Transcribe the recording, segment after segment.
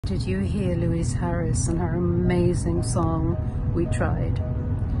did you hear Louise Harris and her amazing song, We Tried?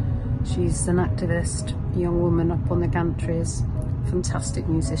 She's an activist, a young woman up on the gantries, fantastic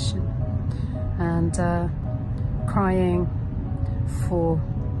musician, and crying for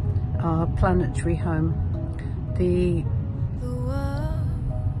our planetary home. The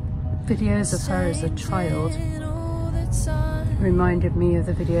videos of her as a child reminded me of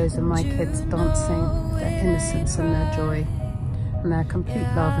the videos of my kids dancing, their innocence and their joy, and their complete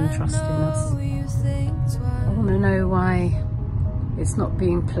love and trust in us. I want to know why it's not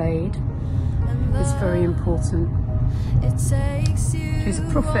being played. It's very important. She's a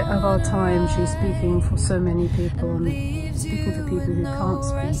prophet of our time. She's speaking for so many people, and speaking for people who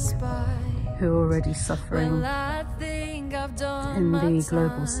can't speak, who are already suffering in the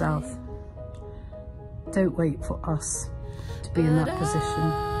global south. Don't wait for us to be in that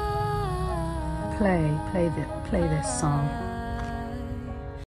position. Play this song.